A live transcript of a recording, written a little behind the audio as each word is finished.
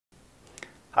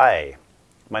Hi,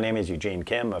 my name is Eugene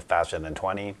Kim of Faster Than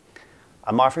 20.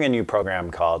 I'm offering a new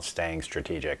program called Staying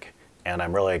Strategic, and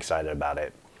I'm really excited about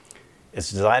it.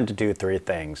 It's designed to do three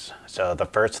things. So the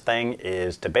first thing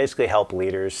is to basically help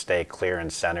leaders stay clear and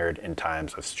centered in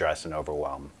times of stress and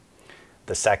overwhelm.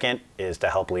 The second is to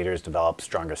help leaders develop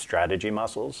stronger strategy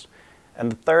muscles.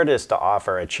 And the third is to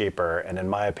offer a cheaper and, in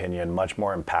my opinion, much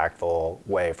more impactful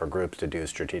way for groups to do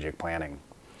strategic planning.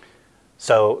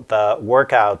 So the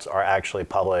workouts are actually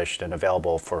published and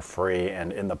available for free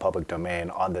and in the public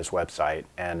domain on this website.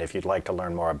 And if you'd like to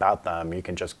learn more about them, you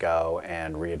can just go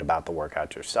and read about the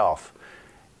workout yourself.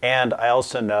 And I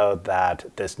also know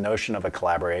that this notion of a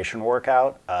collaboration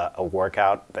workout, a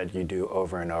workout that you do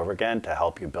over and over again to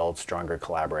help you build stronger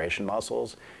collaboration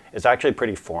muscles, is actually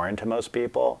pretty foreign to most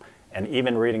people. And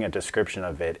even reading a description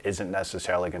of it isn't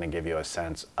necessarily going to give you a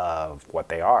sense of what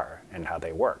they are and how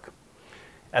they work.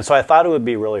 And so I thought it would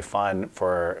be really fun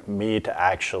for me to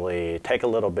actually take a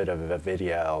little bit of a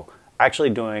video actually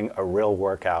doing a real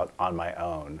workout on my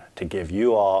own to give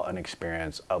you all an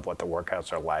experience of what the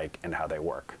workouts are like and how they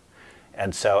work.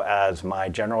 And so as my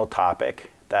general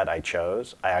topic that I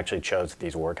actually chose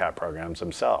these workout programs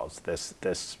themselves,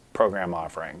 this program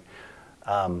offering.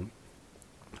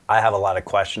 I have a lot of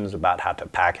questions about how to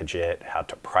package it, how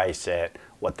to price it,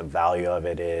 what the value of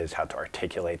it is, how to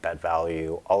articulate that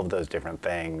value, all of those different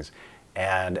things.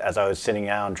 And as I was sitting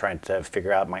down trying to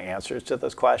figure out my answers to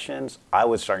those questions, I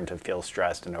was starting to feel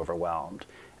stressed and overwhelmed.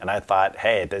 And I thought,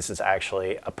 hey, this is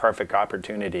actually a perfect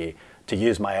opportunity to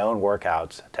use my own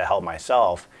workouts to help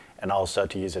myself and also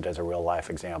to use it as a real life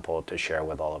example to share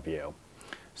with all of you.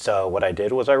 So what I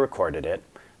did was I recorded it.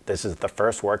 This is the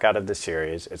first workout of the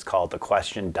series. It's called the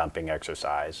question dumping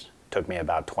exercise. It took me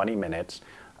about 20 minutes.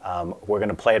 We're going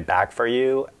to play it back for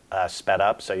you, sped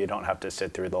up, so you don't have to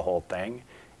sit through the whole thing.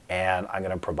 And I'm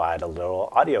going to provide a little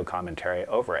audio commentary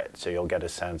over it, so you'll get a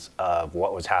sense of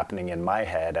what was happening in my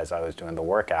head as I was doing the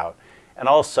workout, and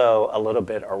also a little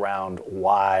bit around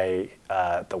why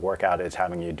the workout is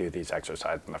having you do these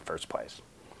exercises in the first place.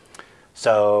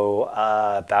 So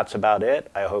that's about it.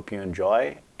 I hope you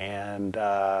enjoy, and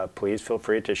please feel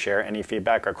free to share any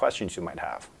feedback or questions you might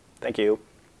have. Thank you.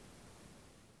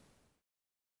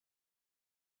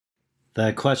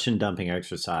 The question dumping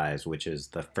exercise, which is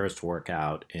the first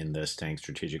workout in the Staying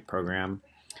Strategic program,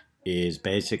 is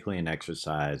basically an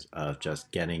exercise of just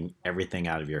getting everything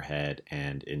out of your head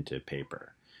and into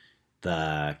paper.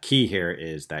 The key here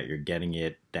is that you're getting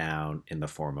it down in the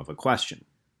form of a question.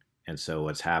 And so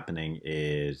what's happening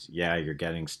is, yeah, you're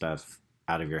getting stuff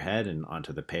out of your head and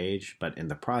onto the page, but in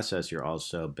the process, you're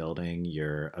also building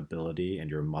your ability and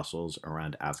your muscles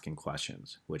around asking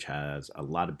questions, which has a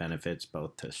lot of benefits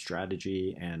both to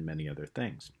strategy and many other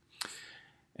things.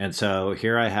 And so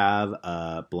here I have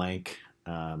a blank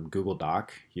Google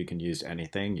Doc. You can use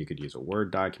anything. You could use a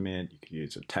Word document, you could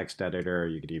use a text editor,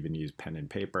 you could even use pen and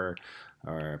paper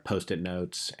or Post-it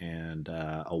notes and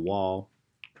a wall.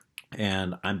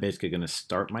 And I'm basically going to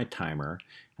start my timer,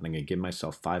 and I'm going to give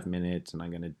myself 5 minutes, and I'm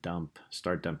going to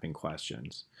start dumping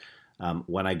questions.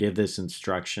 When I give this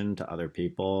instruction to other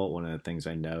people, one of the things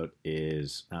I note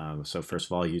is, so first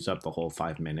of all, use up the whole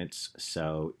 5 minutes.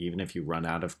 So even if you run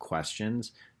out of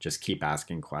questions, just keep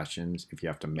asking questions. If you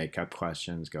have to make up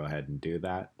questions, go ahead and do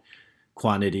that.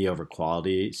 Quantity over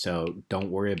quality. So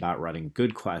don't worry about writing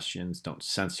good questions. Don't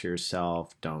censor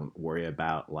yourself. Don't worry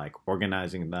about like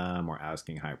organizing them or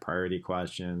asking high priority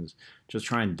questions. Just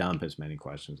try and dump as many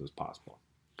questions as possible.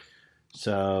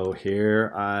 So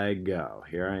here I go.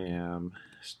 Here I am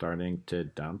starting to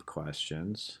dump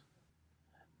questions.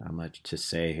 Not much to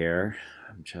say here.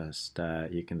 I'm just,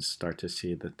 you can start to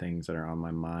see the things that are on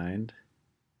my mind.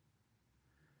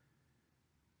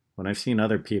 When I've seen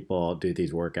other people do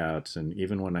these workouts, and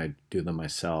even when I do them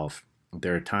myself,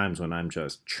 there are times when I'm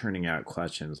just churning out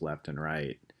questions left and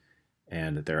right.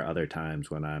 And there are other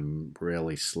times when I'm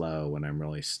really slow, when I'm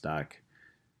really stuck.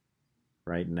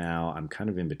 Right now, I'm kind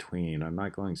of in between. I'm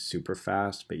not going super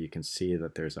fast, but you can see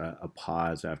that there's a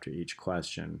pause after each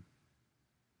question.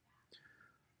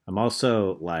 I'm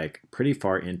also like pretty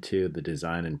far into the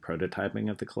design and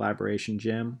prototyping of the collaboration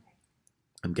gym.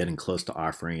 I'm getting close to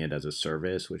offering it as a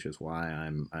service, which is why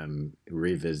I'm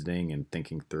revisiting and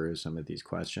thinking through some of these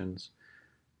questions.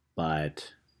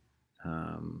 But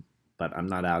I'm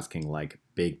not asking like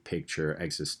big picture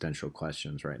existential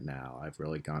questions right now. I've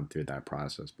really gone through that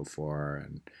process before,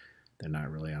 and they're not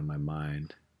really on my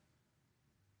mind.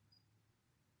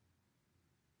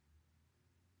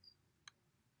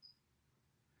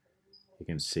 You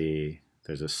can see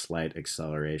there's a slight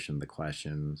acceleration of the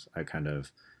questions. I kind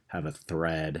of have a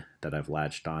thread that I've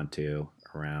latched onto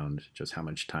around just how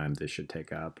much time this should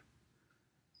take up.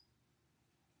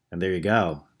 And there you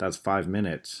go. That's 5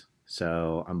 minutes.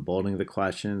 So I'm bolding the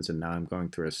questions, and now I'm going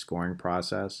through a scoring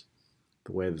process.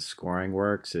 The way the scoring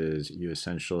works is you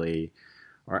essentially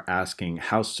are asking,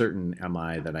 how certain am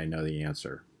I that I know the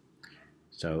answer?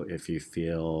 So if you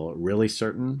feel really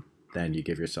certain, then you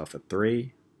give yourself a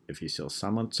 3. If you feel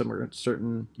somewhat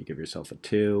certain, you give yourself a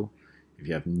 2. If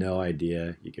you have no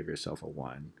idea, you give yourself a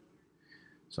 1.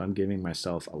 So I'm giving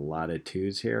myself a lot of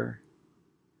 2s here.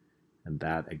 And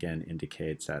that, again,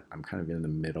 indicates that I'm kind of in the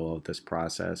middle of this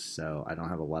process. So I don't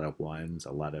have a lot of 1s,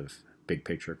 a lot of big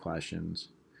picture questions.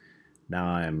 Now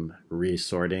I'm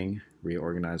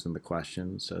reorganizing the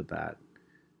questions so that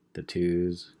the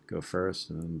 2s go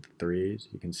first and then the 3s.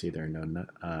 You can see there are no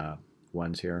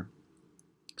 1s here.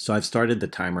 So I've started the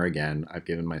timer again. I've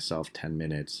given myself 10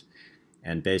 minutes.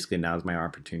 And basically now is my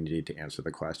opportunity to answer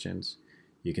the questions.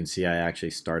 You can see I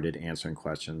actually started answering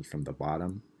questions from the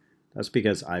bottom. That's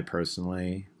because I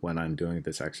personally, when I'm doing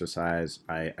this exercise,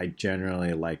 I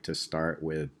generally like to start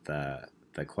with the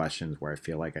questions where I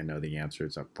feel like I know the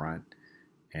answers up front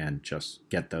and just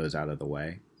get those out of the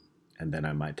way. And then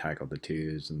I might tackle the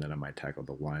 2s, and then I might tackle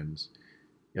the 1s.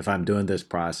 If I'm doing this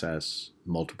process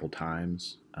multiple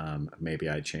times, maybe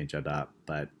I change it up,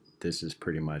 but this is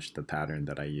pretty much the pattern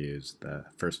that I use the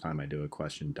first time I do a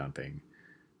question dumping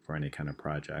for any kind of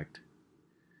project.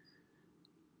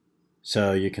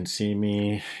 So you can see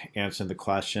me answering the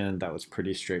question. That was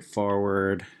pretty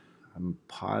straightforward. I'm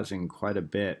pausing quite a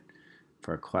bit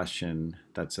for a question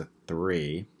that's a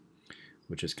 3,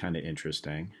 which is kind of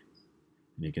interesting.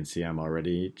 And you can see I'm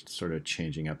already sort of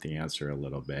changing up the answer a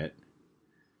little bit.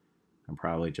 I'm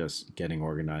probably just getting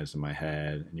organized in my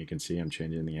head, and you can see I'm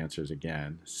changing the answers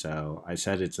again. So I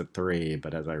said it's a 3,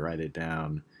 but as I write it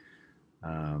down,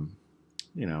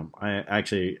 I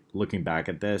actually, looking back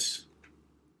at this,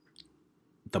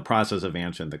 the process of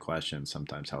answering the question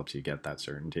sometimes helps you get that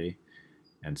certainty.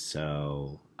 And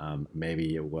so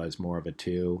maybe it was more of a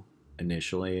 2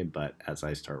 initially, but as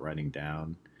I start writing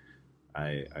down,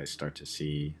 I start to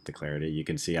see the clarity. You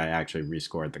can see I actually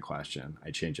rescored the question.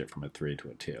 I changed it from a 3 to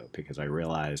a 2 because I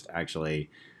realized actually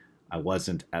I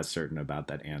wasn't as certain about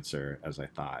that answer as I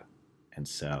thought. And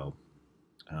so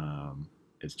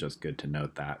it's just good to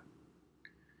note that.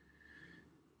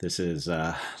 This is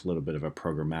a little bit of a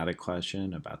programmatic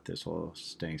question about this whole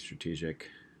staying strategic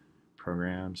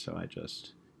program. So I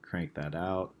just crank that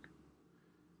out.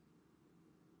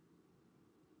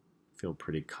 Feel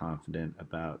pretty confident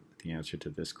about the answer to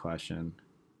this question.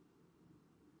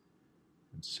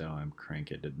 And so I'm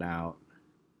cranking it out.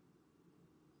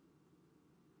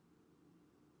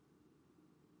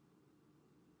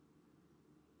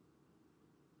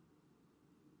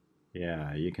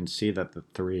 Yeah, you can see that the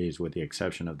 3s, with the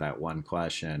exception of that one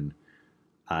question,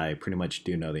 I pretty much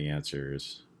do know the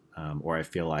answers, or I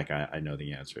feel like I know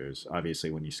the answers. Obviously,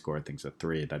 when you score things a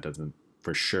 3, that doesn't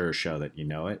for sure show that you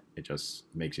know it. It just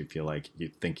makes you feel like you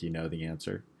think you know the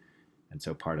answer. And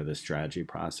so part of the strategy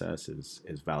process is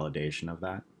validation of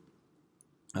that.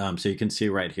 So you can see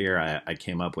right here, I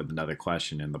came up with another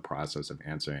question in the process of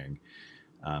answering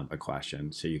a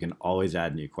question. So you can always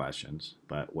add new questions,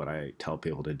 but what I tell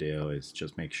people to do is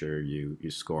just make sure you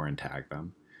score and tag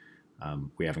them.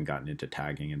 We haven't gotten into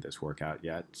tagging in this workout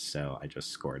yet, so I just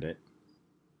scored it.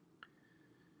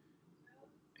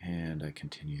 And I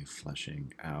continue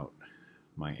fleshing out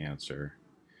my answer.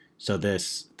 So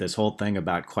this whole thing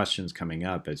about questions coming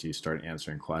up as you start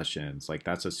answering questions, like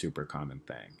that's a super common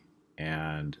thing.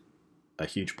 And a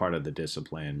huge part of the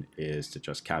discipline is to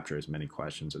just capture as many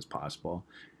questions as possible.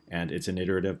 And it's an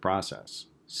iterative process.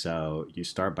 So you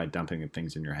start by dumping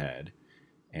things in your head.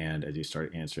 And as you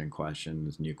start answering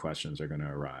questions, new questions are going to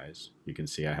arise. You can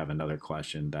see I have another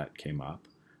question that came up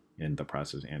in the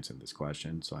process of answering this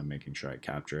question. So I'm making sure I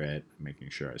capture it, making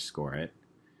sure I score it.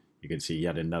 You can see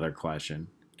yet another question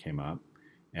came up.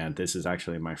 And this is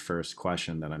actually my first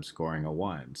question that I'm scoring a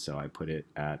 1. So I put it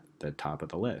at the top of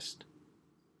the list.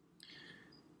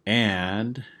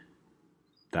 And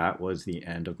that was the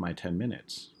end of my 10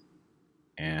 minutes.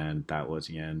 And that was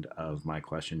the end of my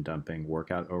question dumping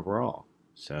workout overall.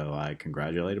 So I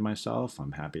congratulated myself.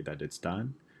 I'm happy that it's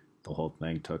done. The whole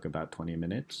thing took about 20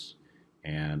 minutes.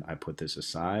 And I put this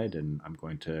aside, and I'm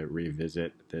going to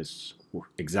revisit this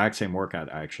exact same workout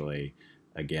actually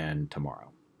again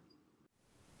tomorrow.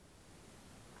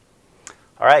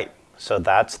 All right, so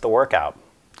that's the workout.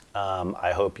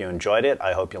 I hope you enjoyed it.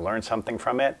 I hope you learned something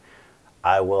from it.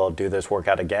 I will do this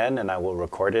workout again and I will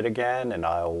record it again and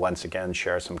I'll once again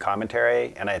share some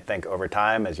commentary. And I think over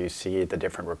time, as you see the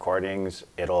different recordings,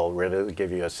 it'll really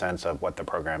give you a sense of what the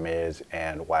program is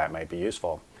and why it might be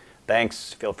useful.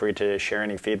 Thanks. Feel free to share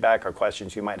any feedback or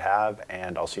questions you might have,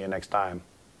 and I'll see you next time.